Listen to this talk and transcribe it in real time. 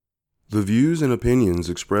The views and opinions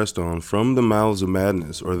expressed on From the Mouths of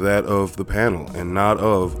Madness are that of the panel and not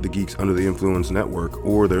of the Geeks Under the Influence Network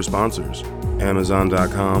or their sponsors,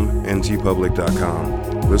 Amazon.com and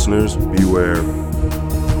tpublic.com. Listeners, beware.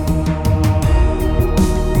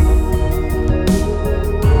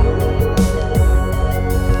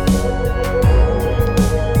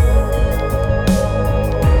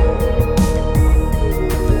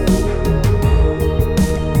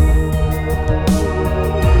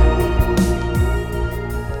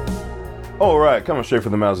 All right, coming straight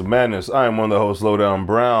from the Mouths of Madness, I am one of the hosts, Lowdown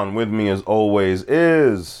Brown. With me, as always,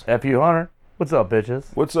 is... F.U. Hunter. What's up, bitches?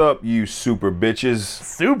 What's up, you super bitches?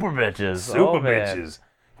 Super bitches. Super bitches.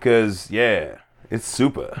 Because, yeah, it's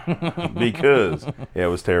super. Because, yeah, it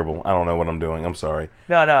was terrible. I don't know what I'm doing. I'm sorry.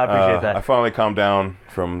 No, I appreciate that. I finally calmed down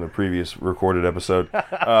from the previous recorded episode.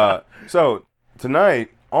 So, tonight,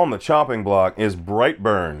 on the chopping block is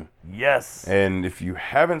Brightburn. Yes. And if you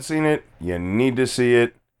haven't seen it, you need to see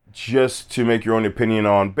it. Just to make your own opinion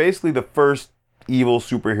on basically the first evil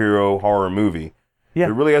superhero horror movie. Yeah.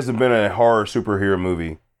 There really hasn't been a horror superhero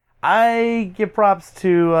movie. I give props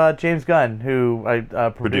to James Gunn, who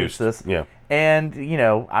produced this. Yeah. And, you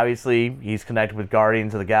know, obviously he's connected with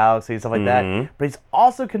Guardians of the Galaxy and stuff like that. But he's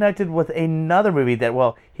also connected with another movie that,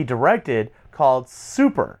 he directed called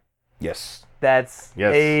Super. Yes. That's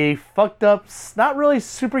a fucked up, not really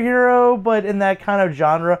superhero, but in that kind of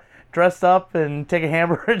genre. Dressed up and take a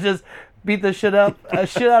hammer and just beat the shit out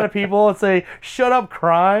of people and say, "Shut up,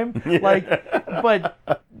 crime!" Yeah. But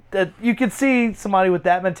you could see somebody with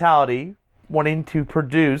that mentality wanting to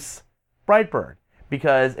produce Brightburn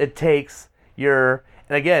because it takes and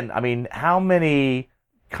again, I mean, how many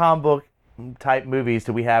comic book type movies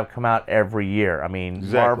do we have come out every year? I mean,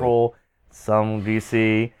 exactly. Marvel, some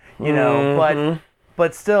DC, you know,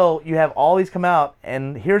 but still, you have all these come out,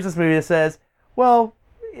 and here's this movie that says, well,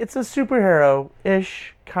 it's a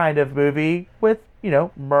superhero-ish kind of movie with,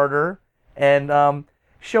 murder and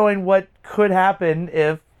showing what could happen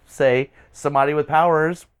if, say, somebody with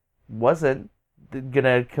powers wasn't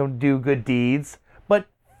gonna do good deeds, but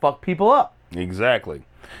fuck people up. Exactly.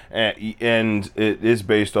 And it is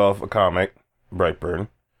based off a comic, Brightburn.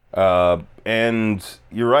 And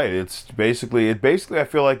you're right, it's basically, I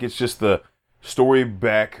feel like it's just the story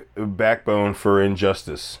backbone for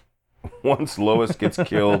Injustice. Once Lois gets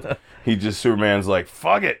killed, Superman's like,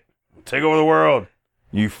 fuck it, take over the world,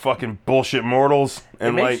 you fucking bullshit mortals.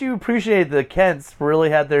 And it makes you appreciate the Kents really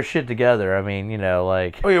had their shit together. I mean, oh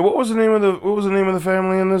yeah, what was the name of the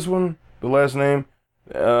family in this one? The last name?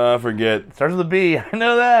 I forget. It starts with a B. I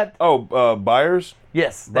know that. Oh, Byers?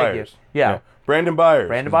 Yes, thank you. Yeah. Brandon Byers.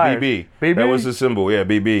 BB. That was his symbol. Yeah,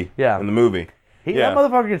 BB. Yeah. In the movie. That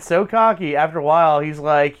motherfucker gets so cocky after a while. He's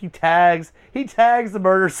like, he tags the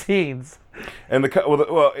murder scenes. And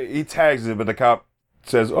he tags it, but the cop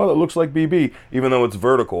says, "Oh, that looks like BB," even though it's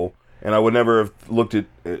vertical. And I would never have looked at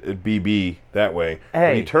BB that way.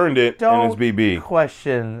 Hey, but he turned it, and it's BB. Don't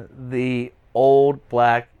question the old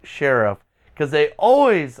black sheriff, because they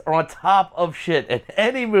always are on top of shit in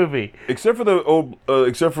any movie. Except for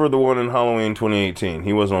the one in Halloween 2018,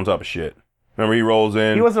 he wasn't on top of shit. Remember, he rolls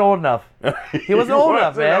in. He wasn't old enough. He wasn't old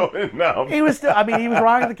enough, man. He was still. I mean, he was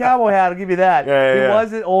rocking the cowboy hat. I'll give you that. He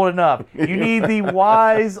wasn't old enough. You need the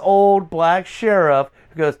wise old black sheriff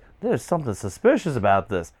who goes, "There's something suspicious about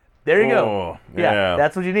this." There you go. Yeah,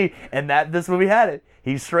 that's what you need. And this movie had it.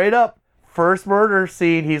 He straight up first murder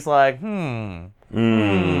scene. He's like,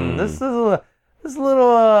 this is a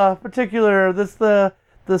little particular.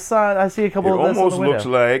 The sign, I see a couple of this on the window. It almost looks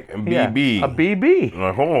like a BB. Yeah, a BB.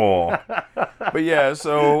 But yeah,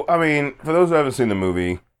 so, I mean, for those who haven't seen the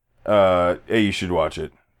movie, A, you should watch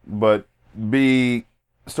it. But B,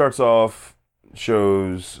 starts off,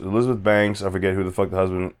 shows Elizabeth Banks. I forget who the fuck the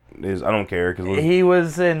husband is. I don't care. He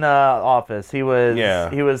was in Office. He was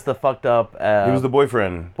the fucked up... he was the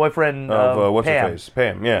boyfriend. Of what's Pam. her face?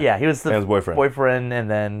 Pam, yeah. Yeah, he was the Pam's boyfriend, and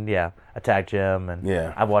then, attacked Jim. And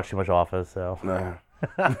I've watched too much Office, so...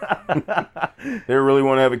 They really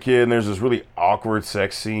want to have a kid, and there's this really awkward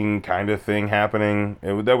sex scene kind of thing happening.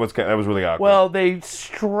 That was really awkward. Well, they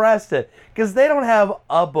stressed it because they don't have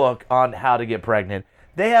a book on how to get pregnant.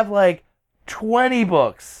 They have like 20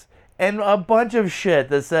 books and a bunch of shit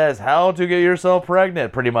that says how to get yourself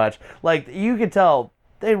pregnant. Pretty much, like you can tell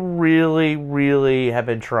they really, really have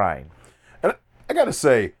been trying. And I gotta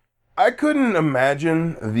say, I couldn't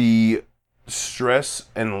imagine the stress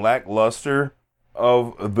and lackluster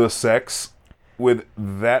of the sex with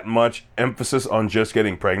that much emphasis on just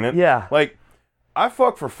getting pregnant. Yeah. Like, I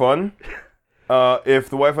fuck for fun. If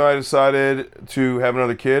the wife and I decided to have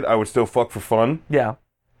another kid, I would still fuck for fun. Yeah.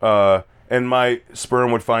 and my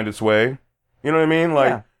sperm would find its way. You know what I mean? Like,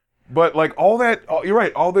 Yeah. but like all that, you're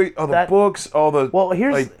right. All the books, all the. Well,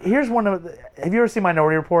 here's like, one of. Have you ever seen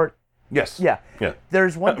Minority Report? yes. Yeah. Yeah.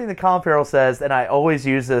 There's one thing that Colin Farrell says, and I always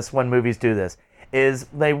use this when movies do this, is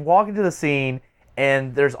they walk into the scene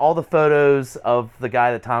and there's all the photos of the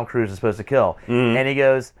guy that Tom Cruise is supposed to kill. And he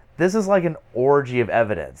goes, this is like an orgy of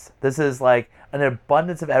evidence. This is like an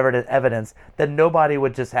abundance of evidence that nobody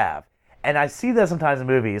would just have. And I see that sometimes in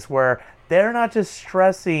movies where they're not just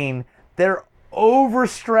stressing, they're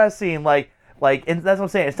over-stressing, and that's what I'm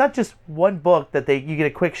saying. It's not just one book that you get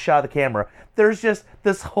a quick shot of the camera. There's just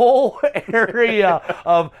this whole area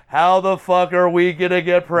of how the fuck are we gonna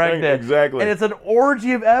get pregnant? Exactly. And it's an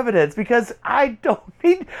orgy of evidence because I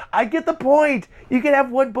get the point. You can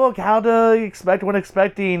have one book, how to expect when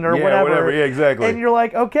expecting or whatever. Yeah, exactly. And you're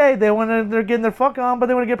like, okay, they're getting their fuck on, but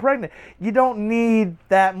they want to get pregnant. You don't need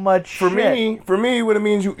that much For me, what it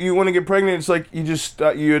means you want to get pregnant, it's like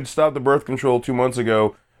you had stopped the birth control 2 months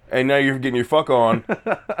ago. And now you're getting your fuck on,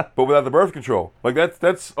 but without the birth control. Like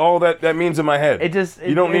that's all that means in my head.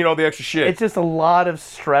 You don't need all the extra shit. It's just a lot of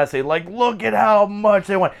stressing. Like, look at how much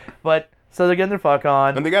they want. But so they're getting their fuck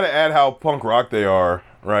on. And they got to add how punk rock they are,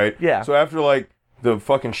 right? Yeah. So after like the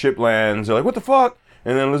fucking ship lands, they're like, "What the fuck?"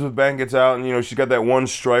 And then Elizabeth Banks gets out, and she's got that one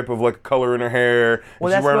stripe of like color in her hair.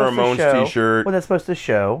 And she's wearing a Ramones t-shirt. Well, that's supposed to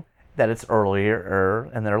show that it's earlier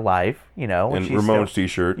in their life, when and she's Ramones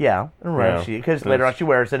t-shirt. Yeah, because later on she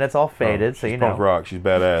wears it and it's all faded, so she's punk rock. She's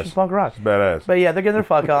badass. She's punk rock. She's badass. But yeah, they're getting their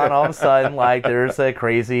fuck on. All of a sudden, like there's a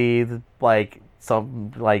crazy, like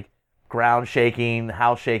some like ground shaking,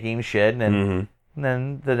 house shaking shit, and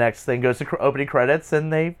then the next thing goes to opening credits,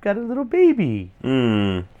 and they've got a little baby.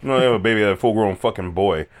 No, they have a baby, a full-grown fucking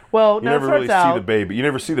boy. Well, you never really see the baby. You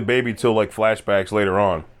never see the baby till like flashbacks later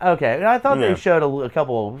on. Okay, I thought they showed a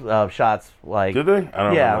couple shots. Like, did they? I don't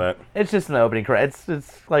remember that. It's just an opening credits.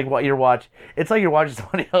 It's like what you're watching. It's like you're watching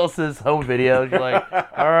somebody else's home video. You're like,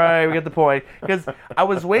 all right, we get the point. Because I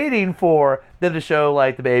was waiting for them to show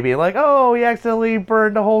like the baby, and like, oh, he accidentally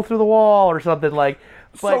burned a hole through the wall or something like.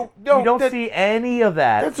 But you don't see any of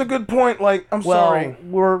that. That's a good point. Like, I'm sorry.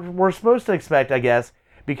 We're supposed to expect, I guess,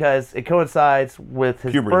 because it coincides with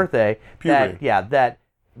his birthday. Puberty.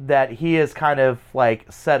 That he is kind of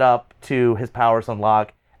like set up to his powers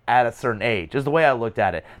unlock at a certain age. Is the way I looked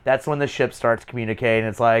at it. That's when the ship starts communicating.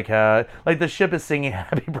 It's like the ship is singing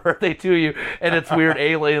 "Happy Birthday" to you, and it's weird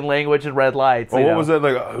alien language and red lights. What was that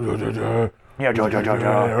like? Yeah,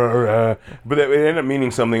 but it ended up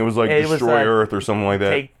meaning something. It was like destroy Earth or something like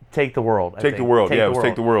that. Take the world. Take the world. Yeah, it was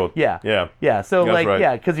take the world. Yeah. So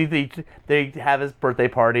because they have his birthday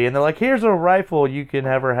party and they're like, here's a rifle you can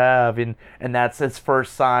never have, and that's his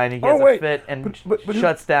first sign. He gets a fit and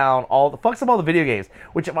shuts down fucks up all the video games.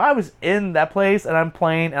 Which if I was in that place and I'm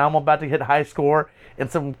playing and I'm about to hit high score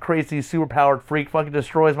and some crazy super powered freak fucking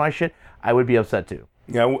destroys my shit, I would be upset too.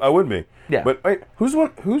 Yeah, I would be. Yeah. But wait, who's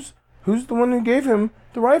the one who gave him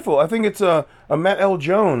the rifle? I think it's a Matt L.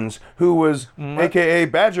 Jones, who was a.k.a.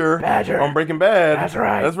 Badger on Breaking Bad. That's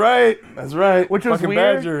right. That's right. Which was fucking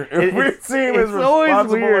weird. Badger. Weird seeing him as a always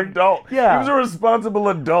responsible weird. adult. Yeah. He was a responsible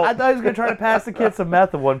adult. I thought he was going to try to pass the kid some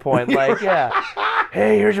meth at one point. Like,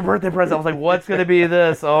 hey, here's your birthday present. I was like, what's going to be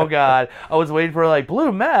this? Oh, God. I was waiting for, like,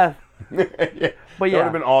 blue meth. But That would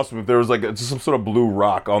have been awesome if there was like some sort of blue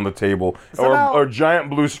rock on the table or a giant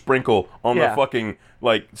blue sprinkle on the fucking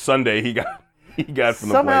like sundae he got from the place.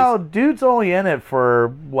 Somehow, dude's only in it for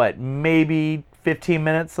what, maybe 15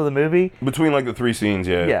 minutes of the movie between like the 3 scenes.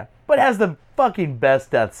 Yeah, but has the fucking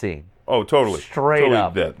best death scene. Oh, totally, straight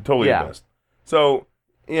up, totally the best. So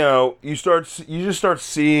you just start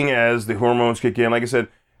seeing as the hormones kick in. Like I said,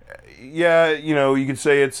 you could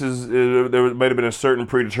say it's his. There might have been a certain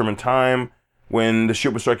predetermined time when the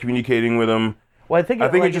ship would start communicating with him. Well, I think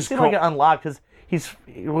it just seemed like it unlocked because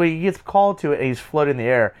he gets called to it and he's floating in the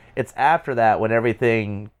air. It's after that when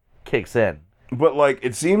everything kicks in. But like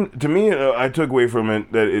it seemed to me, I took away from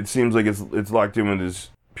it that it seems like it's locked in with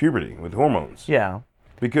his puberty, with hormones. Yeah.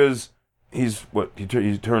 Because he's he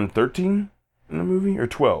turned 13 in the movie or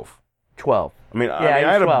 12. 12. I mean, I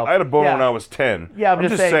had a bone when I was 10. Yeah, I'm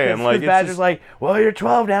just saying. Like, Badger's like, well, you're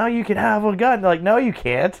 12 now. You can have a gun. They're like, no, you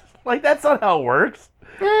can't. Like, that's not how it works.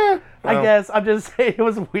 I guess I'm just saying it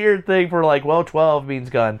was a weird thing for like, well, 12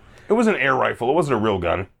 means gun. It was an air rifle. It wasn't a real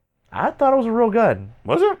gun. I thought it was a real gun.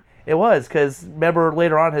 Was it? It was, because remember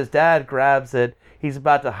later on his dad grabs it. He's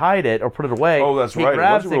about to hide it or put it away. Oh, that's right. He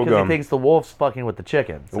grabs it was a it real because gun. he thinks the wolf's fucking with the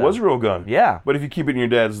chicken. So. It was a real gun. Yeah. But if you keep it in your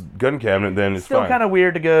dad's gun cabinet, then it's still fine. Kind of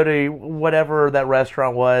weird to go to whatever that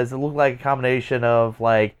restaurant was. It looked like a combination of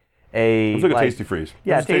like a It's like a Tasty Freeze.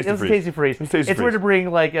 Yeah, It was it was a Tasty Freeze. It's Tasty It's weird Freeze. to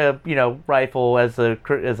bring like a rifle as a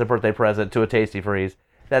birthday present to a Tasty Freeze.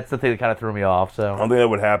 That's the thing that kind of threw me off. I So don't think that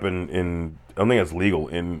would happen in. I don't think that's legal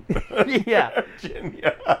in yeah,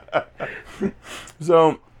 Virginia.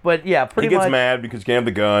 So but yeah, he pretty gets much. mad because he can't have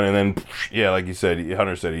the gun, and then yeah, like you said,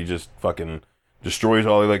 Hunter said, he just fucking destroys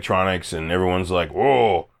all the electronics, and everyone's like,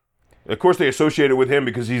 "Whoa!" Of course, they associate it with him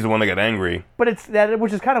because he's the one that got angry. But it's that,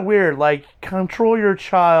 which is kind of weird. Like, control your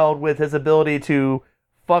child with his ability to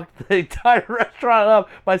fuck the entire restaurant up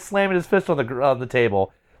by slamming his fist on the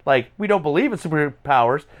table. Like, we don't believe in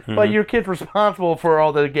superpowers, but your kid's responsible for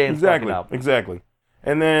all the games fucking Exactly, up. exactly.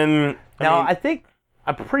 And then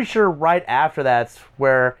I'm pretty sure right after that's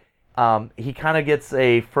where he kind of gets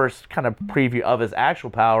a first kind of preview of his actual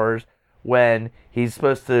powers when he's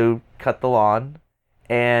supposed to cut the lawn,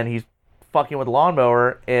 and he's fucking with the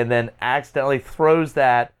lawnmower, and then accidentally throws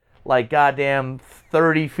that like goddamn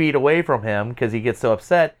 30 feet away from him because he gets so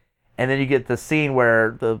upset. And then you get the scene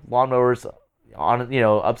where the lawnmower's on,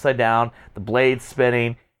 upside down, the blade's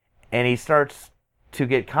spinning, and he starts to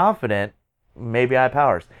get confident. Maybe I have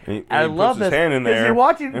powers. I love this. His hand in there. You're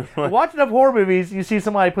watching enough horror movies, you see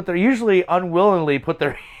somebody usually unwillingly put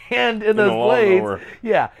their hand in those blades. lawnmower.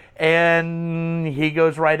 Yeah, and he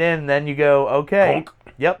goes right in, and then you go, okay, Honk.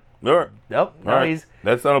 yep, All right. nope. All Now right. he's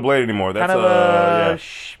That's not a blade anymore. That's kind of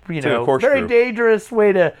a corkscrew. very dangerous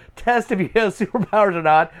way to test if you have superpowers or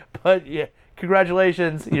not. But yeah,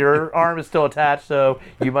 congratulations, your arm is still attached, so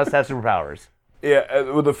you must have superpowers. Yeah.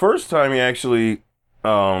 Well, the first time he actually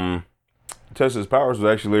tested his powers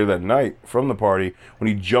was actually later that night from the party when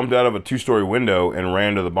he jumped out of a 2-story window and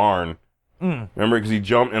ran to the barn. Remember, because he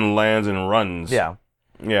jumped and lands and runs. Yeah,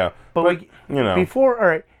 Yeah. but before, all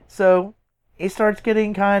right, so he starts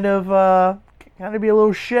getting kind of be a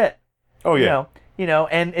little shit. Oh yeah.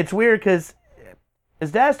 And it's weird because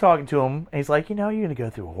his dad's talking to him, and he's like, you're gonna go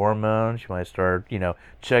through hormones. You might start,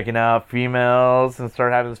 checking out females and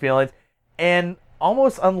start having these feelings, and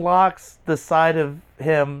almost unlocks the side of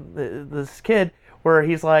him, this kid, where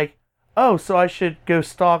he's like, oh, so I should go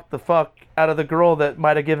stalk the fuck out of the girl that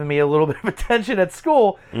might have given me a little bit of attention at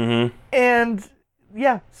school. Mm-hmm. And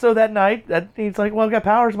yeah, so that night, he's like, well, I've got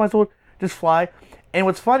powers, might as well just fly. And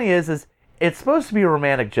what's funny is it's supposed to be a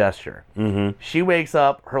romantic gesture. Mm-hmm. She wakes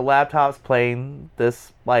up, her laptop's playing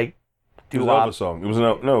this, like, It was an doo-wop. Elvis song. It was an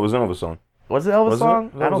Elvis song. Was it Elvis Was it?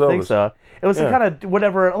 song? That I was don't think Elvis. so. It was some Yeah. kind of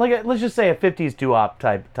whatever, like let's just say a 50s doo-wop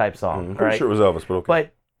type song, I'm pretty right? sure it was Elvis, but okay.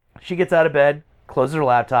 But she gets out of bed, closes her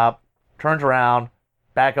laptop, turns around,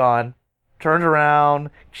 back on, turns around,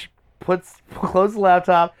 she closes the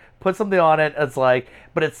laptop, puts something on it. It's like,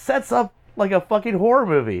 but it sets up like a fucking horror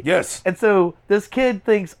movie. Yes. And so this kid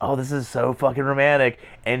thinks, oh, this is so fucking romantic,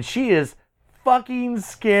 and she is fucking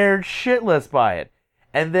scared shitless by it.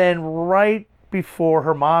 And then right before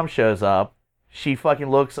her mom shows up, she fucking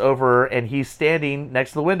looks over, and he's standing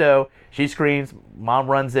next to the window. She screams, mom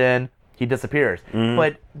runs in, he disappears.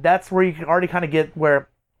 But that's where you can already kind of get where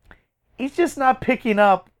he's just not picking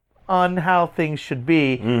up on how things should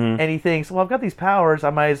be. And he thinks, well, I've got these powers, I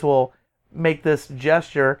might as well make this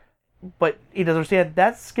gesture. But he doesn't understand,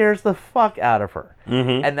 that scares the fuck out of her.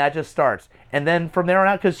 And that just starts. And then from there on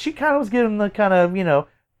out, because she kind of was giving the kind of,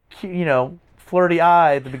 flirty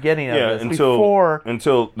eye at the beginning of this.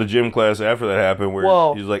 Until the gym class after that happened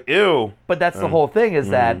where he's like, ew. But that's the whole thing is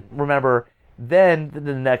that, remember, then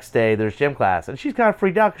the next day there's gym class. And she's kind of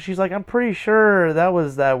freaked out because she's like, I'm pretty sure that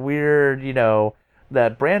was that weird,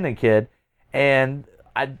 that Brandon kid. And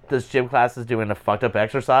this gym class is doing a fucked up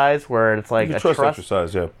exercise where it's like It's a a trust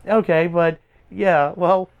exercise, yeah. Okay, but yeah,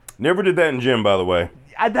 well, Never did that in gym, by the way.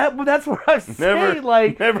 that's what I'm saying.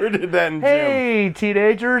 Like, Never did that in gym. hey,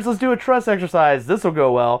 teenagers, let's do a trust exercise. This will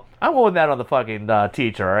go well. I'm holding that on the fucking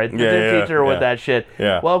teacher, all right? The gym teacher with that shit.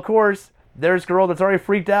 Yeah. Well, of course, there's a girl that's already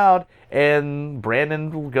freaked out, and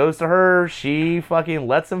Brandon goes to her. She fucking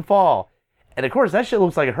lets him fall. And, of course, that shit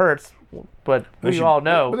looks like it hurts, but we all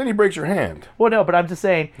know. But then he breaks your hand. Well, no, but I'm just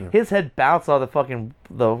saying, his head bounced off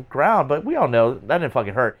the ground, but we all know that didn't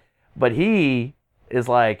fucking hurt. But he is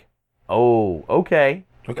like, oh, okay.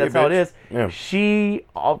 That's how it is. Yeah. She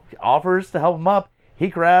offers to help him up. He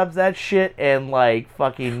grabs that shit and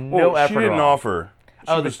fucking no effort. She didn't at all. offer.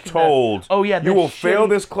 She was told. Yeah, you will fail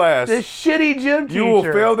this class. This shitty gym teacher. You will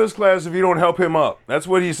fail this class if you don't help him up. That's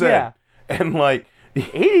what he said. Yeah. And he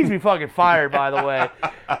needs to be fucking fired, by the way.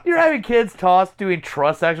 You're having kids tossed doing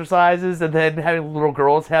trust exercises and then having little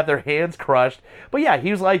girls have their hands crushed. But yeah,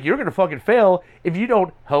 he was like, you're going to fucking fail if you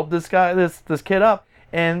don't help this kid up.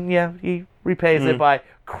 And yeah, he repays it by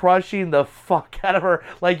crushing the fuck out of her.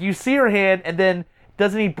 Like, you see her hand and then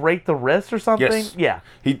doesn't he break the wrist or something? Yes. Yeah.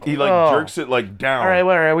 He jerks it down. All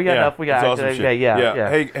right, we got enough. We got it's awesome shit. yeah.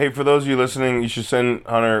 Hey, for those of you listening, you should send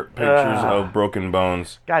Hunter pictures of broken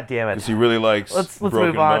bones. God damn it. Because he really likes Let's broken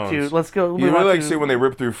move on bones. to let's go. He really likes it when they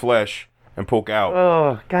rip through flesh and poke out.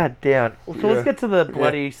 Oh, god damn it. So let's get to the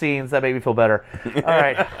bloody scenes that make me feel better. All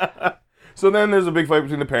right. So then there's a big fight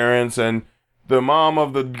between the parents, and the mom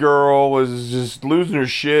of the girl was just losing her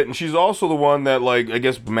shit, and she's also the one that, like, I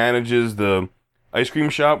guess manages the ice cream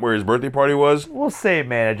shop where his birthday party was. We'll say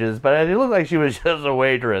manages, but it looked like she was just a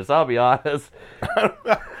waitress, I'll be honest. I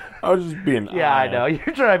was just being... Yeah, I know.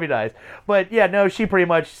 You're trying to be nice. But, yeah, no, she pretty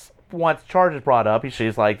much wants charges brought up.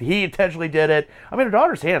 She's like, he intentionally did it. I mean, her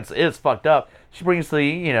daughter's hands is fucked up. She brings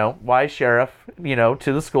the, wise sheriff,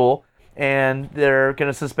 to the school, and they're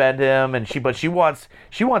going to suspend him, and she wants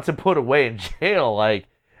him put away in jail. Like,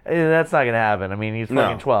 that's not going to happen. I mean, he's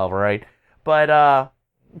fucking 12, all right? But,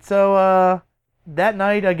 so that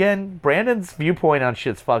night, again, Brandon's viewpoint on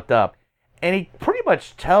shit's fucked up. And he pretty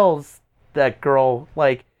much tells that girl,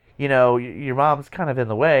 like, your mom's kind of in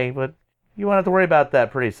the way, but you won't have to worry about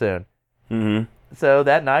that pretty soon. Mm-hmm. So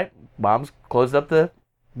that night, mom's closed up the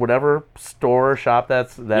whatever store or shop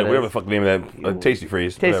that is. Whatever the fuck the name of that, Tasty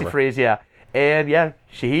Freeze. Tasty whatever. Freeze, yeah. And yeah,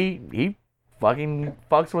 he fucking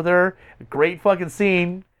fucks with her. Great fucking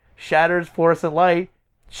scene. Shatters fluorescent light.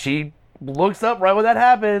 She looks up right when that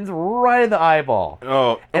happens, right in the eyeball.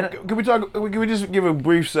 Oh, and can we just give a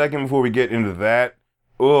brief second before we get into that?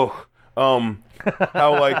 Ugh.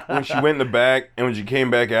 How, like, when she went in the back and when she came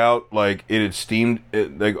back out, like, it had steamed,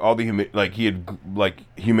 like, all the he had, like,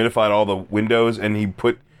 humidified all the windows, and he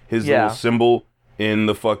put his little symbol in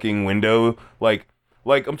the fucking window. Like,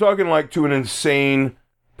 I'm talking, like, to an insane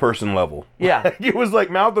person level. Yeah. It was like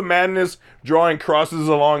Mouth of Madness drawing crosses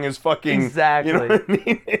along his fucking... Exactly. You know what I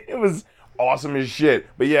mean? It was awesome as shit.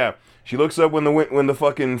 But yeah, she looks up when the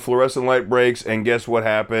fucking fluorescent light breaks, and guess what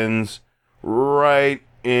happens? Right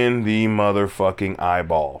in the motherfucking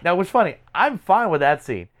eyeball. Now, what's funny, I'm fine with that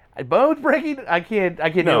scene. Bones breaking, I can't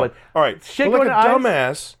deal with. All right. Shit But going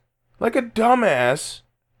like a dumbass,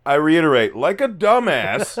 I reiterate, like a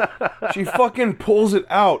dumbass, she fucking pulls it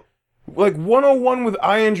out. Like 101 with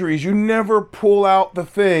eye injuries, you never pull out the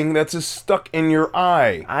thing that's just stuck in your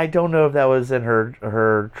eye. I don't know if that was in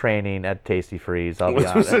her training at Tasty Freeze, I'll be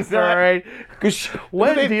honest. All right?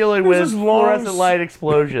 When dealing with fluorescent light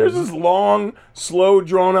explosions. There's this long, slow,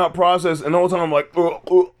 drawn-out process, and the whole time I'm like,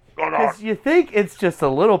 because you think it's just a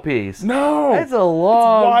little piece. No. It's a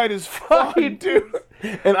long... It's wide as fucking dude.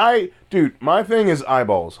 And dude, my thing is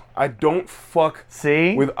eyeballs. I don't fuck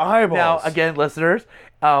with eyeballs. Now, again, listeners...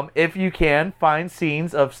 if you can, find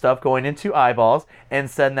scenes of stuff going into eyeballs and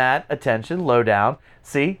send that attention low down.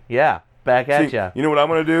 See? Yeah. Back at ya. You know what I'm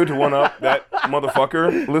going to do to one-up that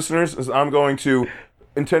motherfucker, listeners? Is I'm going to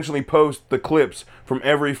intentionally post the clips from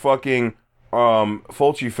every fucking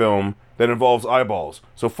Fulci film that involves eyeballs.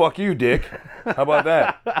 So fuck you, dick. How about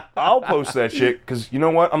that? I'll post that shit because you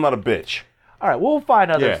know what? I'm not a bitch. All right, we'll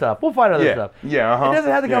find other stuff. We'll find other stuff. Yeah, It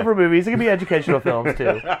doesn't have to come from movies. It can be educational films,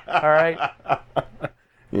 too. All right?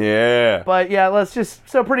 Yeah. But yeah,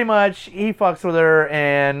 so pretty much he fucks with her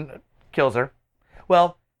and kills her.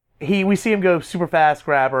 Well, we see him go super fast,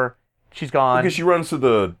 grab her. She's gone. Because she runs to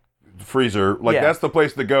the freezer. Like, that's the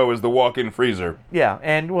place to go, is the walk-in freezer. Yeah,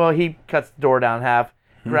 and well, he cuts the door down half,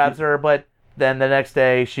 grabs her, but then the next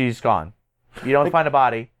day she's gone. You don't find a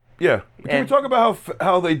body. Yeah. Can we talk about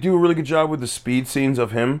how they do a really good job with the speed scenes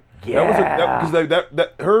of him? Yeah.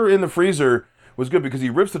 Because her in the freezer was good because he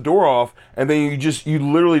rips the door off and then you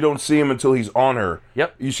literally don't see him until he's on her.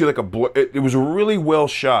 Yep. You see like it was really well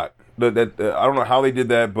shot. I don't know how they did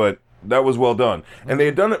that, but that was well done. And they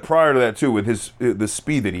had done it prior to that too with the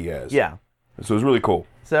speed that he has. Yeah. So it was really cool.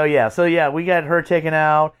 So yeah, we got her taken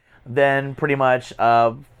out. Then pretty much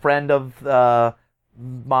a friend of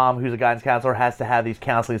mom, who's a guidance counselor, has to have these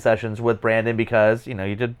counseling sessions with Brandon because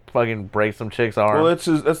you did fucking break some chick's arm. Well, that's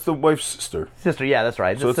the wife's sister. Yeah, that's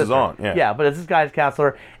right. So it's his aunt. Yeah, but it's this guidance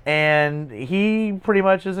counselor, and he pretty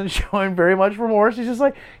much isn't showing very much remorse. He's just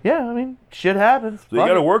like, yeah, I mean, shit happens. So you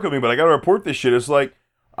got to work with me, but I got to report this shit. It's like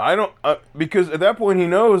I don't because at that point he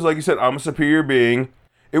knows, like you said, I'm a superior being.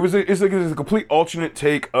 It's like a complete alternate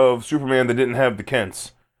take of Superman that didn't have the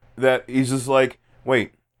Kents. That he's just like,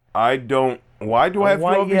 wait, I don't. Why do I have to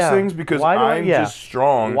do all these things? Because I'm just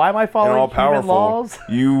strong. Why am I following and all powerful? Human laws?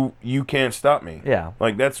 You can't stop me. Yeah.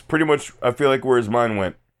 Like that's pretty much I feel like where his mind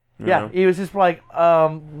went. You know? He was just like,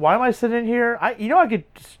 why am I sitting here? I could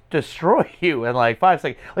destroy you in like 5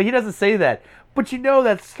 seconds. Like he doesn't say that, but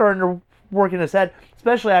that's starting to work in his head,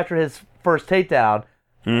 especially after his first takedown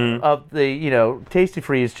of the Tasty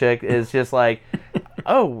Freeze chick is just like,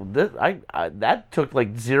 oh, that took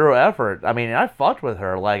like zero effort. I mean, I fucked with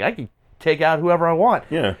her. Like, I could take out whoever I want.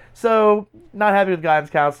 Yeah. So, not happy with the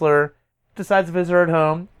guidance counselor, decides to visit her at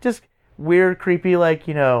home. Just weird, creepy, like,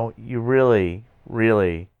 you really,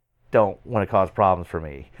 really don't want to cause problems for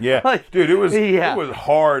me. Yeah. Like, dude, it was yeah. it was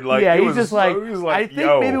hard. Like, yeah, it he's was just like, it was I think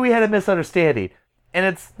yo. maybe we had a misunderstanding. And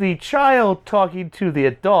it's the child talking to the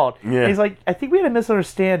adult. Yeah. And he's like, I think we had a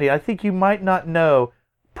misunderstanding. I think you might not know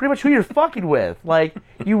pretty much who you're fucking with. Like,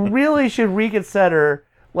 you really should reconsider,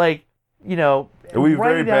 like, It would be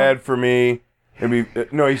very bad for me. It'd be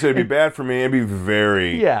no. He said it'd be bad for me. It'd be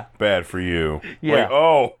very bad for you. Yeah. Like,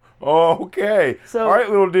 oh, okay. So, all right,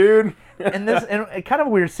 little dude. and kind of a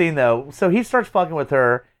weird scene though. So he starts fucking with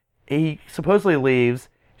her. He supposedly leaves.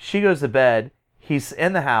 She goes to bed. He's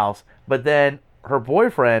in the house, but then her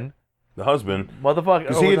boyfriend, the husband, motherfucker,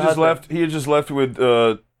 because he had just left with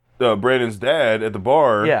Brandon's dad at the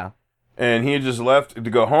bar. Yeah. And he had just left to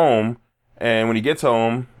go home. And when he gets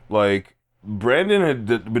home, like, Brandon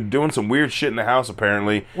had been doing some weird shit in the house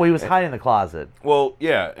apparently. Well, he was hiding in the closet. Well,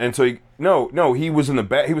 yeah, and so he was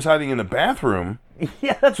he was hiding in the bathroom.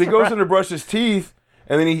 Yeah, that's So he goes in to brush his teeth,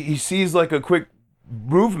 and then he sees like a quick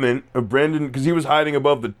movement of Brandon because he was hiding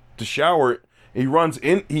above the shower. He runs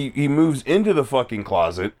in, he moves into the fucking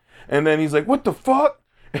closet, and then he's like, "What the fuck?"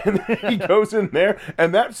 And then he goes in there,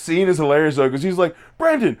 and that scene is hilarious though because he's like,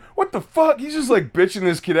 "Brandon, what the fuck?" He's just like bitching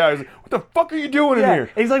this kid out. He's like, "What the fuck are you doing in here?"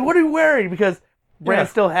 And he's like, "What are you wearing?" Because Brandon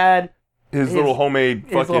still had his little homemade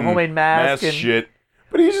mask and shit.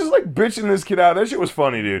 But he's just like bitching this kid out. That shit was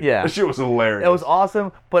funny, dude. Yeah. That shit was hilarious. It was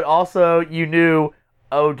awesome, but also you knew,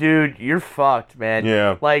 oh, dude, you're fucked, man.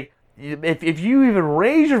 Yeah. Like, if you even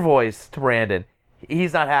raise your voice to Brandon,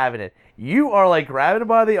 he's not having it. You are like grabbing him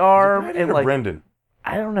by the arm Brandon and or like Brendan.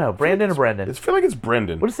 I don't know, Brandon or Brendan. I feel like it's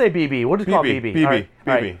Brendan. We'll just say BB. We'll just call it BB. BB. All right.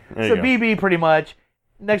 BB. There So you go. BB pretty much.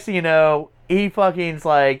 Next thing you know, he fucking's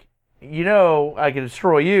like, I can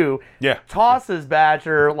destroy you. Yeah. Tosses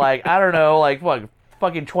Badger like I don't know, like what,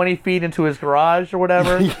 fucking 20 feet into his garage or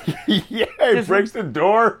whatever. Yeah, he breaks the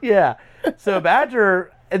door. Yeah. So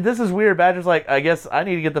Badger, and this is weird. Badger's like, I guess I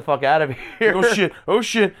need to get the fuck out of here. Oh shit! Oh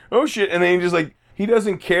shit! Oh shit! And then he just like he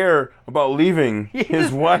doesn't care about leaving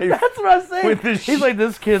his wife. That's what I'm saying. with this He's like,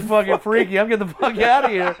 this kid's fucking freaky. I'm getting the fuck out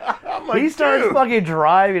of here. like, He starts dude. fucking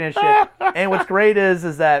driving and shit. And what's great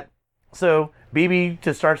is that so BB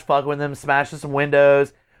just starts fucking with him, smashes some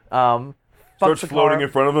windows, starts floating in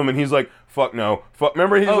front of him, and he's like, "Fuck no, fuck."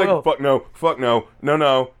 Remember, he's like, "Fuck no, fuck no, no,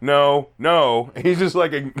 no, no, no." And he's just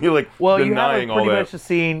like, well, you have denying a all pretty that. much a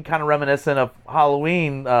scene kind of reminiscent of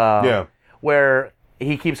Halloween, where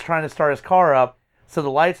he keeps trying to start his car up, so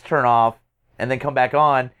the lights turn off and then come back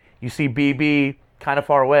on. You see BB kind of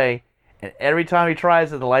far away, and every time he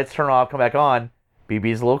tries it, the lights turn off, come back on.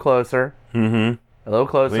 BB's a little closer, a little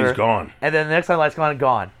closer. Then he's gone. And then the next time the lights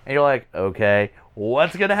gone, and you're like, okay,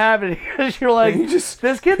 what's gonna happen? Because you're like, this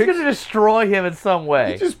kid's gonna destroy him in some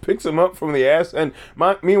way. He just picks him up from the ass, and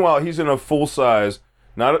meanwhile he's in a full size,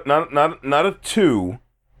 not a 2,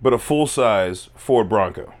 but a full size Ford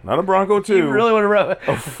Bronco, not a Bronco 2. You really want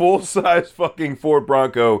to a full size fucking Ford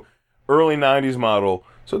Bronco, early '90s model.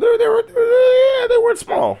 So they weren't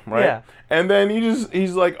small, right? Yeah. And then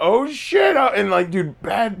he's like, oh shit, and like, dude,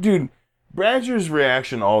 Badger's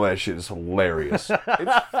reaction to all that shit is hilarious.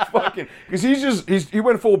 It's fucking because he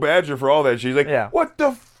went full Badger for all that shit. He's like, what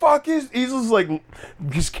the fuck is? He's just like,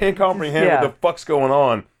 just can't comprehend what the fuck's going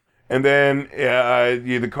on. And then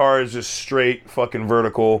the car is just straight fucking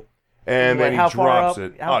vertical, and then he drops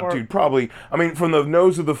it. Dude, probably. I mean, from the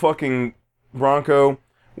nose of the fucking Bronco,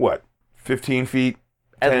 what, 15 feet?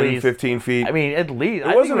 At 10, least 15 feet. I mean, at least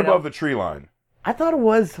it wasn't above the tree line. I thought it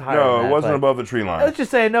was higher. No, than that, it wasn't but above the tree line. Let's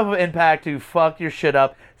just say enough of impact to fuck your shit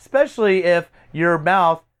up, especially if your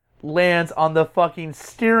mouth lands on the fucking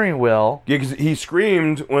steering wheel. Yeah, because he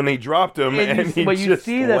screamed when he dropped him, But you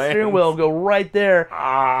see that steering wheel go right there.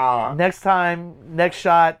 Next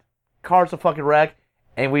shot, car's a fucking wreck,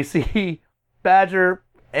 and we see Badger,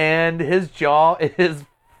 and his jaw is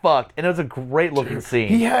fucked, and it was a great looking scene.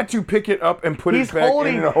 He had to pick it up and put it back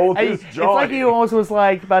in and hold his jaw. It's like he almost was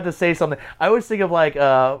like about to say something. I always think of like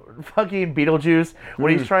fucking Beetlejuice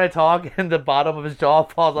when he's trying to talk and the bottom of his jaw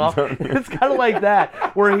falls off. It's kind of like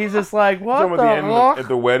that, where he's just like, what the fuck? At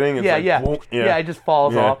the wedding, it's yeah, it just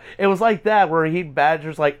falls off. It was like that, where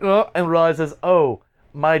Badger's like, and realizes, oh,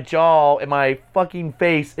 my jaw and my fucking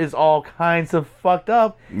face is all kinds of fucked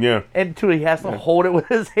up. Yeah. Until he has to hold it with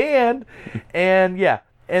his hand, and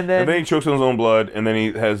And then he chokes on his own blood, and then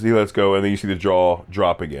he lets go, and then you see the jaw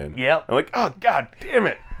drop again. Yep. I'm like, oh god damn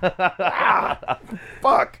it!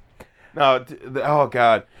 Fuck. No, oh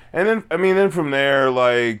god. And then then from there,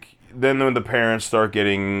 like, then when the parents start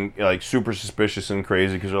getting like super suspicious and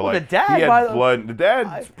crazy because they're like, the dad, he had blood. The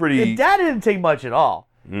dad's pretty. The dad didn't take much at all.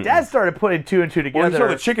 Dad started putting two and two together. Well, he saw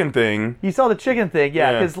the chicken thing. You saw the chicken thing,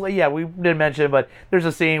 yeah. Because we didn't mention, but there's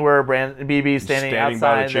a scene where BB's standing outside.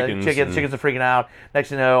 By the chickens are freaking out. Next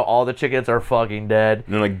thing you know, all the chickens are fucking dead.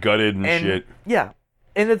 And they're like gutted and shit. Yeah,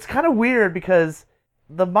 and it's kind of weird because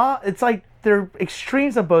the mom. It's like they're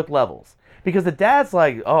extremes on both levels. Because the dad's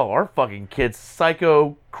like, oh, our fucking kid's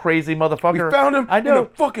psycho, crazy motherfucker. We found him in a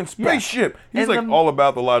fucking spaceship. He's like all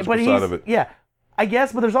about the logical side of it. Yeah, I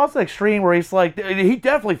guess, but there's also an extreme where he's like, he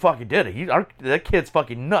definitely fucking did it. That kid's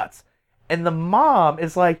fucking nuts. And the mom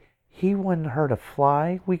is like, he wanted her to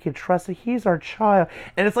fly. We can trust it. He's our child.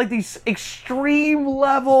 And it's like these extreme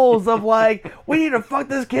levels of like, we need to fuck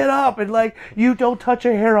this kid up. And like, you don't touch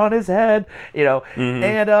a hair on his head, you know.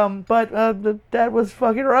 And, but the dad was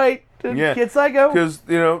fucking right. Kid psycho. Because,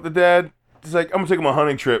 the dad is like, I'm going to take him on a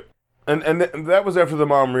hunting trip. And that was after the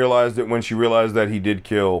mom realized it when she realized that he did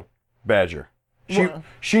kill Badger.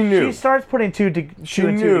 She knew. She starts putting two and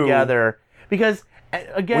two together. Because,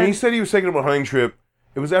 again... When he said he was taking him on a hunting trip,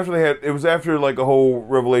 it was after like a whole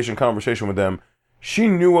revelation conversation with them. She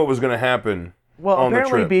knew what was going to happen on the trip. Well,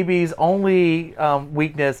 apparently BB's only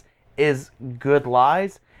weakness is good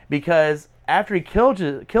lies. Because after he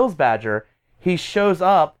kills Badger, he shows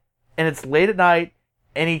up and it's late at night,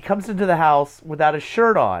 and he comes into the house without his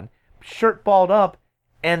shirt on, shirt balled up,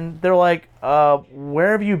 and they're like,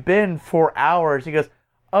 where have you been for hours? He goes,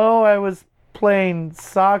 oh, I was playing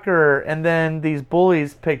soccer, and then these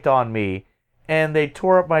bullies picked on me, and they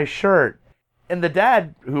tore up my shirt. And the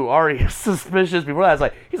dad, who already is suspicious before that, is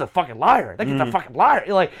like, he's a fucking liar. That kid's a fucking liar.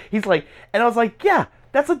 And I was like, yeah,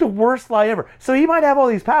 that's like the worst lie ever. So he might have all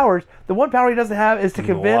these powers. The one power he doesn't have is to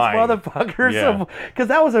convince motherfuckers. Because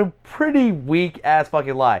that was a pretty weak-ass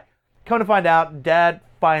fucking lie. Come to find out, Dad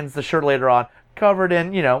finds the shirt later on, covered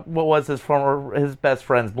in, what was his best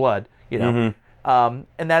friend's blood, And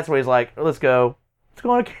that's where he's like, let's go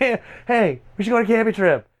on a camp. Hey, we should go on a camping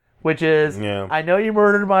trip. Which is, I know you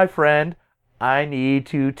murdered my friend. I need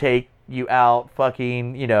to take you out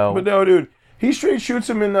fucking, But no, dude. He straight shoots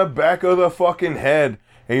him in the back of the fucking head.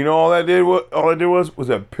 And all I did was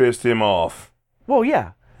that pissed him off. Well,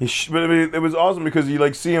 yeah. But it was awesome because you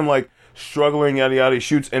like see him like struggling, yada yada. He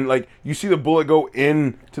shoots and like you see the bullet go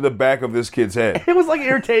into the back of this kid's head. It was like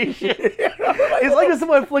irritation. It's like if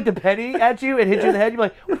someone flicked a penny at you and hit you in the head. You're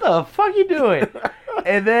like, what the fuck are you doing?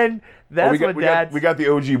 And then that's what Dad... We got the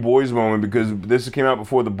OG Boys moment because this came out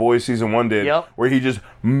before the Boys season 1 did, where he just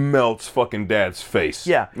melts fucking Dad's face.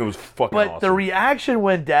 Yeah. It was fucking awesome. But the reaction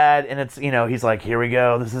when Dad, and it's, he's like, here we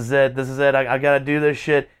go, this is it, I gotta do this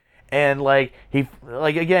shit. And like, he,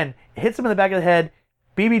 like, again, hits him in the back of the head,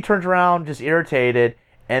 BB turns around, just irritated,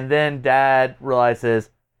 and then Dad realizes,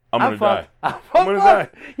 I'm gonna die. I'm gonna die.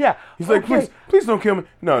 Yeah. He's like, please don't kill me.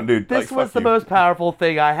 No, dude. This was the most powerful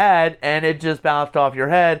thing I had, and it just bounced off your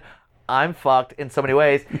head. I'm fucked in so many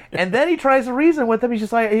ways. And then he tries to reason with him. He's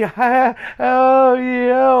just like, I'm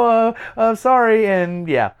sorry. And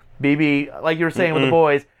yeah, BB, like you were saying with the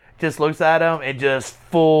boys, just looks at him and just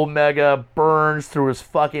full mega burns through his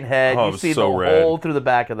fucking head. Oh, you see so the hole through the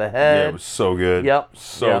back of the head. Yeah, it was so good. Yep.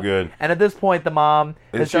 So good. And at this point, the mom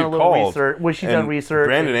has done a little research. She's done research.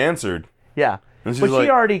 Brandon answered. Yeah. But she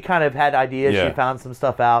already kind of had ideas. Yeah. She found some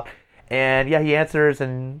stuff out. And yeah, he answers.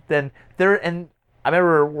 And then I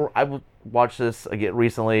remember I watched this again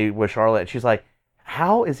recently with Charlotte, and she's like,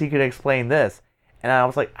 how is he going to explain this? And I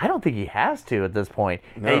was like, I don't think he has to at this point.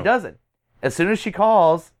 No. And he doesn't. As soon as she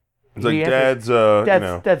calls, it's like Dad's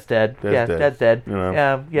dead. Dad's dead.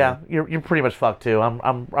 You're pretty much fucked too. I'm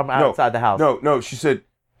outside the house. No, she said,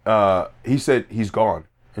 he said he's gone.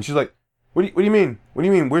 And she's like, what do you mean? What do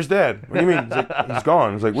you mean? Where's Dad? What do you mean? He's like, he's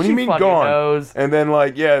gone. It's like, what do you mean gone? Knows. And then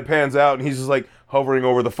like, it pans out and he's just like hovering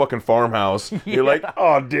over the fucking farmhouse. You're like,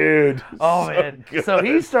 oh dude. Oh man. Good. So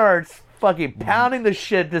he starts fucking pounding the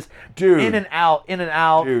shit just in and out,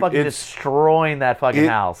 dude, fucking destroying that fucking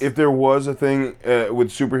house. If there was a thing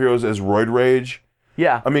with superheroes as roid rage.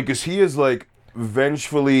 Yeah. I mean, because he is like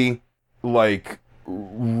vengefully like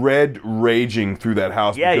red raging through that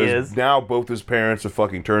house because he is. Now both his parents are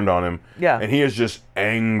fucking turned on him. Yeah. And he is just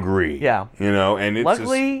angry. Yeah. And it's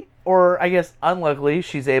luckily, or I guess unluckily,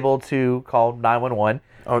 she's able to call 911.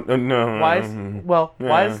 Oh no.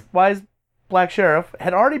 Wise Black Sheriff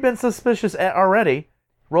had already been suspicious already.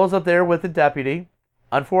 Rolls up there with the deputy,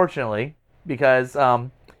 unfortunately, because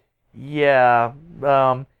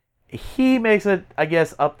he makes it, I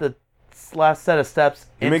guess, up the last set of steps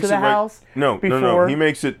He into makes the it right- house. No. He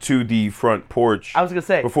makes it to the front porch. I was gonna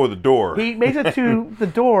say before the door. he makes it to the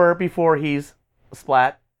door before he's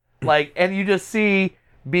splat. Like, and you just see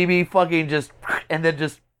BB fucking just, and then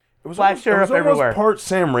just It was Black Sheriff almost everywhere. part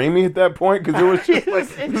Sam Raimi at that point because it was just like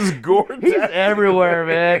this gore. He's everywhere,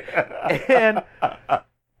 man.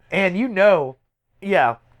 And you know,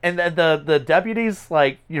 yeah. And the deputies,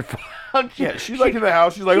 like, you're fucked. Yeah, she's like in the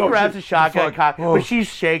house. She's like, She oh, grabs shit, a shotgun, fuck. but she's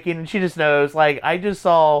shaking, and she just knows, like, I just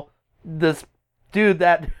saw this dude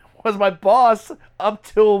that was my boss up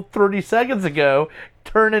till 30 seconds ago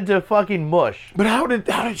turn into fucking mush. But how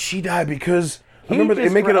did she die? Because I He remember they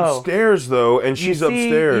just make it ro- upstairs though, and You she's see-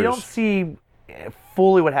 upstairs. You don't see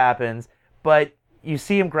fully what happens, but you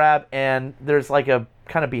see him grab, and there's like a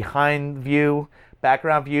kind of behind view,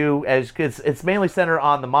 background view, as it's mainly centered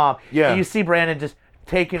on the mom. Yeah. And you see Brandon just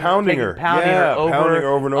Pounding her. pounding Yeah, her over, pounding her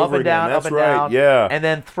over and up over and down, again. That's up and right, down, yeah. and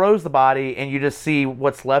then throws the body, and you just see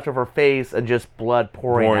what's left of her face and just blood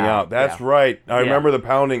pouring out. That's Yeah. right. I remember the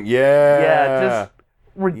pounding. Yeah. Yeah, just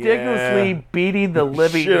ridiculously Yeah. beating the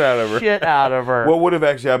living Shit out of her. shit out of her. What would have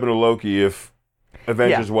actually happened to Loki if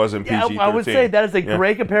Avengers wasn't PG-13? I would say that is a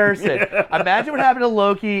great comparison. Imagine what happened to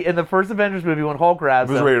Loki in the first Avengers movie when Hulk grabs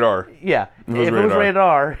It was him. rated R. Yeah, was if it rated was R. rated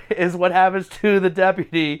R, is what happens to the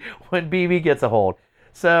deputy when BB gets a hold.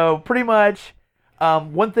 So pretty much,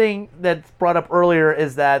 one thing that's brought up earlier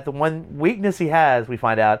is that the one weakness he has, we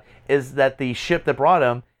find out, is that the ship that brought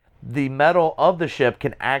him, the metal of the ship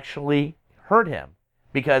can actually hurt him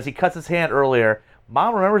because he cuts his hand earlier.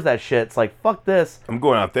 Mom remembers that shit. It's like, fuck this. I'm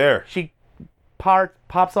going out there. She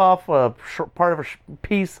pops off a part of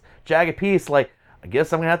a jagged piece. Like, I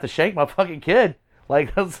guess I'm gonna have to shank my fucking kid.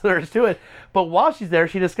 Like, there's to it. But while she's there,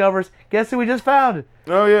 she discovers, guess who we just found?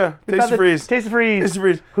 Oh yeah, Tasty Freeze. Tasty Freeze. Tasty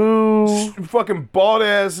Freeze. Who? Fucking bald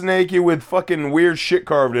ass naked with fucking weird shit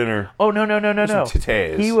carved in her. Oh no. Some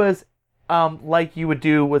titties. He was like you would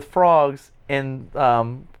do with frogs in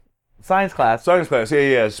science class. Science class.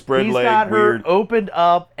 Yeah. Spread He's leg. got her Weird. opened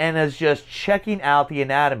up and is just checking out the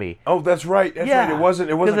anatomy. Oh, that's right. That's Yeah. right. It wasn't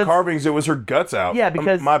 'Cause it's- carvings. It was her guts out. Yeah,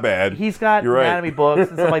 because my bad. He's got You're right. anatomy books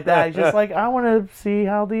and stuff like that. He's just like, I want to see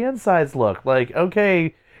how the insides look. Like,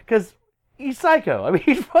 okay, because he's psycho. I mean,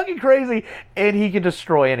 he's fucking crazy, and he can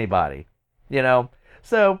destroy anybody. You know.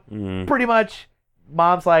 So pretty much,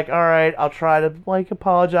 Mom's like, all right, I'll try to like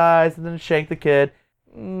apologize and then shank the kid.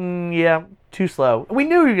 Yeah, too slow. We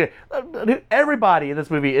knew you could. Everybody in this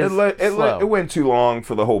movie is slow. It went too long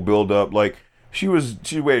for the whole build up. Like she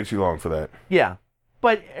waited too long for that. Yeah,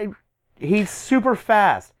 but he's super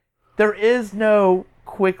fast. There is no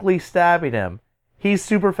quickly stabbing him. He's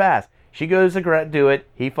super fast. She goes to do it.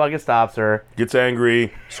 He fucking stops her. Gets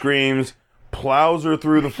angry, screams, plows her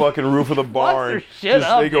through the fucking roof of the barn. her shit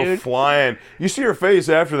up, they go dude. flying. You see her face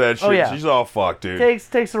after that shit. Oh, yeah. She's all fucked, dude.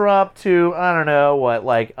 Takes her up to, I don't know what,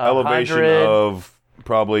 like Elevation 100. of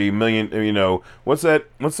probably a million. You know what's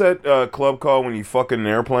that club called when you fuck in an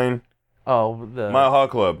airplane? Oh, the Mile High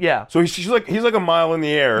Club. Yeah. So he's like a mile in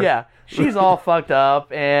the air. Yeah, she's all fucked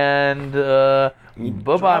up, and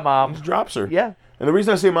bye-bye, Mom. He drops her. Yeah. And the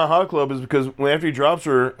reason I say Mile High Club is because after he drops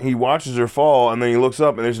her, he watches her fall, and then he looks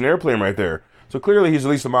up, and there's an airplane right there. So clearly he's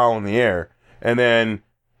at least a mile in the air. And then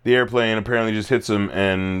the airplane apparently just hits him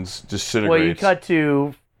and disintegrates. Well, you cut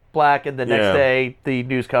to black, and the next Yeah. day, the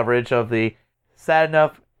news coverage of the sad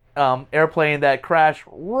enough airplane that crashed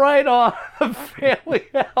right on the family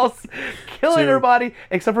house, killing So- everybody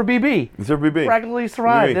except for BB. It's BB. Practically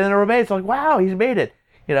survived, BB. and then her mates like, "Wow, he's made it,"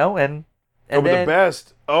 you know, and But then the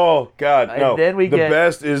best, oh god, And no! then we the get-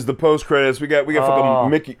 best is the post credits. We got Oh. fucking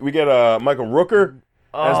Mickey. We got Michael Rooker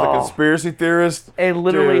as the Oh. conspiracy theorist. And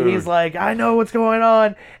literally, Dude. he's like, I know what's going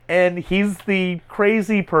on. And he's the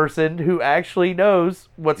crazy person who actually knows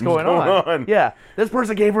what's going on. Yeah. This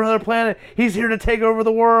person gave her another planet. He's here to take over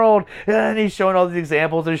the world. And he's showing all these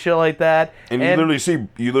examples and shit like that. And you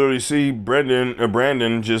literally see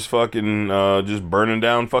Brandon just fucking just burning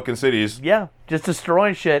down fucking cities. yeah, just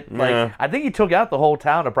destroying shit. Like, Yeah. I think he took out the whole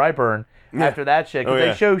town of Brightburn after that shit. Because Oh,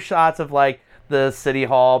 yeah. they show shots of, like, the city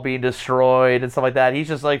hall being destroyed and stuff like that. He's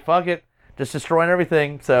just like, fuck it. Just destroying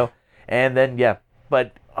everything. So, and then, yeah.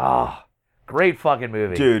 But, great fucking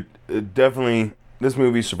movie. Dude, definitely, this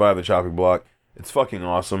movie survived the chopping block. It's fucking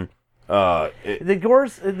awesome. The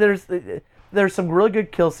gore's there's some really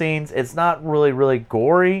good kill scenes. It's not really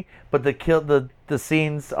gory, but the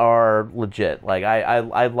scenes are legit. Like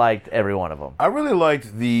I liked every one of them. I really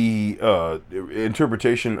liked the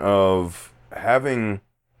interpretation of having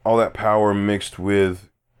all that power mixed with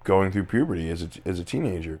going through puberty as a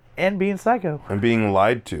teenager And being psycho. and being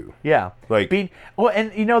lied to. Yeah. Like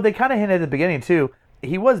And you know, they kind of hinted at the beginning too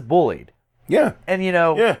he was bullied. Yeah. And, you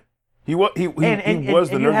know... Yeah. He was the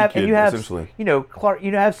nerdy kid, essentially. You know, Clark,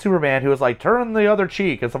 you have Superman who was like, turn the other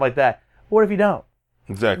cheek and stuff like that. What if you don't?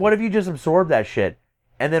 Exactly. What if you just absorb that shit?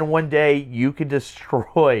 And then one day you can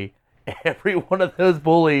destroy every one of those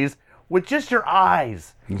bullies with just your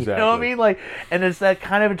eyes. Exactly. You know what I mean? Like, and it's that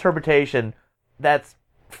kind of interpretation that's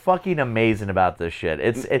fucking amazing about this shit.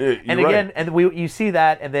 You see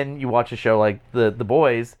that, and then you watch a show like the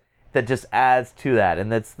Boys that just adds to that,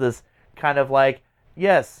 and that's this kind of like,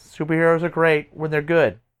 yes, superheroes are great when they're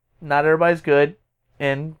good. Not everybody's good,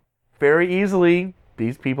 and very easily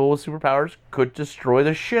these people with superpowers could destroy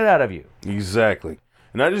the shit out of you. Exactly.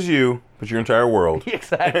 Not just you, but your entire world.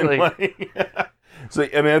 Exactly. So, I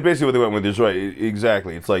mean, that's basically what they went with. Is right.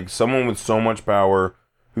 Exactly. It's like someone with so much power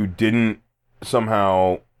who didn't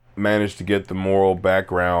somehow manage to get the moral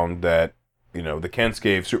background that, you know, the Kents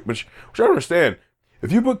gave, which I don't understand.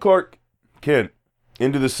 If you put Clark Kent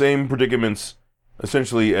into the same predicaments,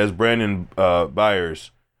 essentially, as Brandon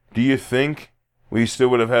Byers, do you think we still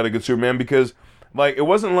would have had a good Superman? Because, like, it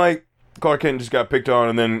wasn't like Clark Kent just got picked on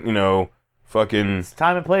and then, you know, fucking... It's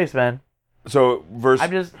time and place, man. So,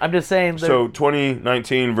 I'm just saying... So,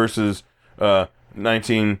 2019 versus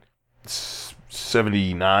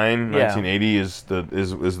 1979, 1980 is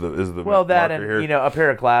the well, that marker and, here. you know, a pair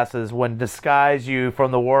of glasses wouldn't disguise you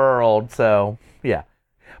from the world, so, yeah.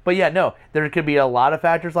 But yeah, no, there could be a lot of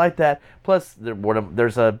factors like that. Plus,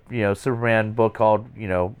 there's a, you know, Superman book called, you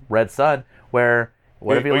know, Red Sun, where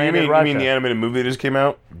what if he landed in Russia? You mean the animated movie that just came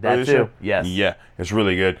out? That too, yes. Yeah, it's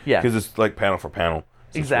really good. Yeah. Because it's like panel for panel.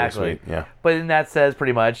 So exactly. Really yeah. But then that says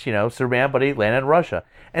pretty much, you know, Superman, but he landed in Russia.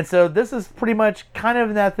 And so this is pretty much kind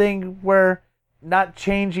of that thing where not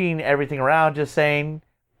changing everything around, just saying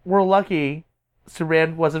we're lucky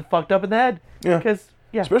Superman wasn't fucked up in the head. Yeah. Because...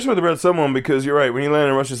 Yeah. Especially with the Red Sun one, because you're right. When you land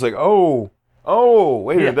in Russia, it's like, wait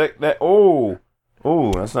a minute, that's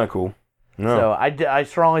not cool. No. So I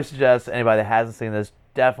strongly suggest anybody that hasn't seen this,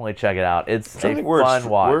 definitely check it out. It's a fun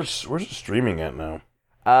watch. Where's it streaming at now?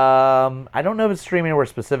 I don't know if it's streaming anywhere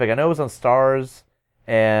specific. I know it was on Stars,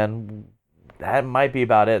 and that might be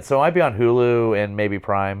about it. So it might be on Hulu and maybe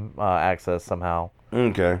Prime Access somehow.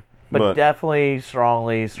 Okay. But definitely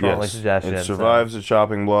strongly suggestion. It survives the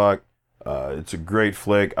chopping block. It's a great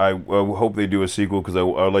flick. I hope they do a sequel because I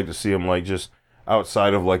would like to see him like just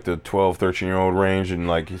outside of like the 12, 13-year-old range and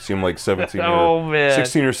like see him like 17 or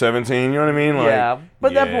 16 or 17. You know what I mean? Like, yeah,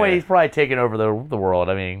 but at that point he's probably taking over the world.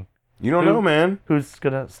 I mean, you don't know, man. Who's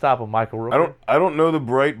gonna stop him, Michael Rooker? I don't know the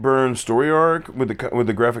Brightburn story arc with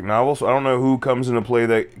the graphic novel, so I don't know who comes into play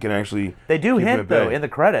that can actually. They do hint though in the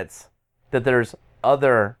credits that there's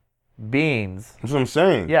other beings. That's what I'm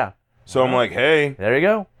saying. Yeah. So I'm like, hey, there you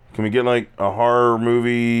go. Can we get like a horror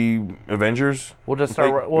movie Avengers? We'll just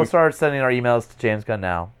start. We'll start sending our emails to James Gunn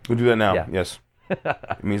now. We'll do that now. Yeah. Yes.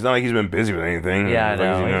 I mean, it's not like he's been busy with anything. Yeah, I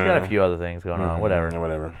know. He's got a few other things going on.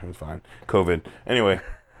 Whatever. It's fine. COVID. Anyway,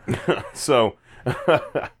 so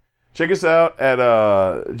check us out at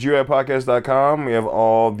GUIPodcast.com. We have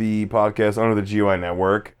all the podcasts under the GUI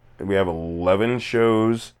network. We have 11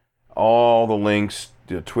 shows. All the links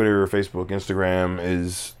to Twitter, Facebook, Instagram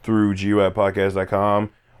is through GUIPodcast.com.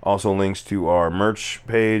 Also links to our merch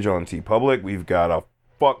page on TeePublic. We've got a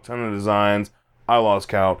fuck ton of designs. I lost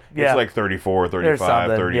count. Yeah. It's like 34,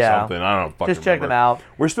 35, 30 something. I don't know. Just check them out.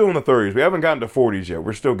 We're still in the 30s. We haven't gotten to 40s yet.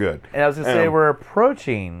 We're still good. And I was going to say, we're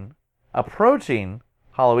approaching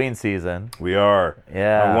Halloween season. We are.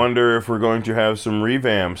 Yeah. I wonder if we're going to have some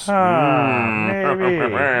revamps. Maybe.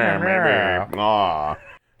 Maybe.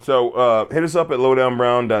 So hit us up at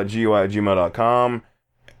lowdownbrown.gui@gmail.com.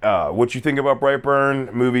 What you think about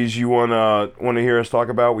Brightburn, movies you wanna hear us talk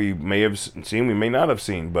about? We may have seen, we may not have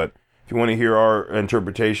seen, but if you want to hear our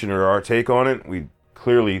interpretation or our take on it, we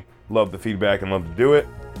clearly love the feedback and love to do it.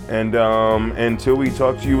 And until we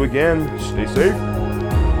talk to you again, stay safe.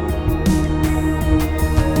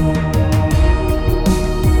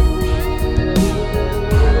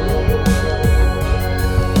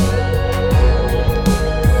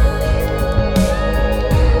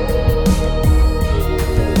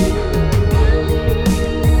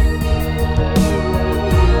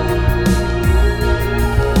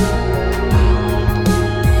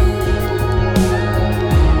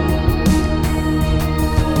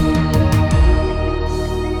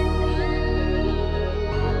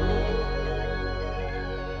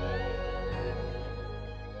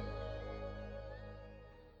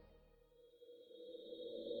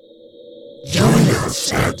 Join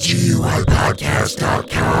us at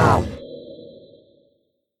GUIPodcast.com.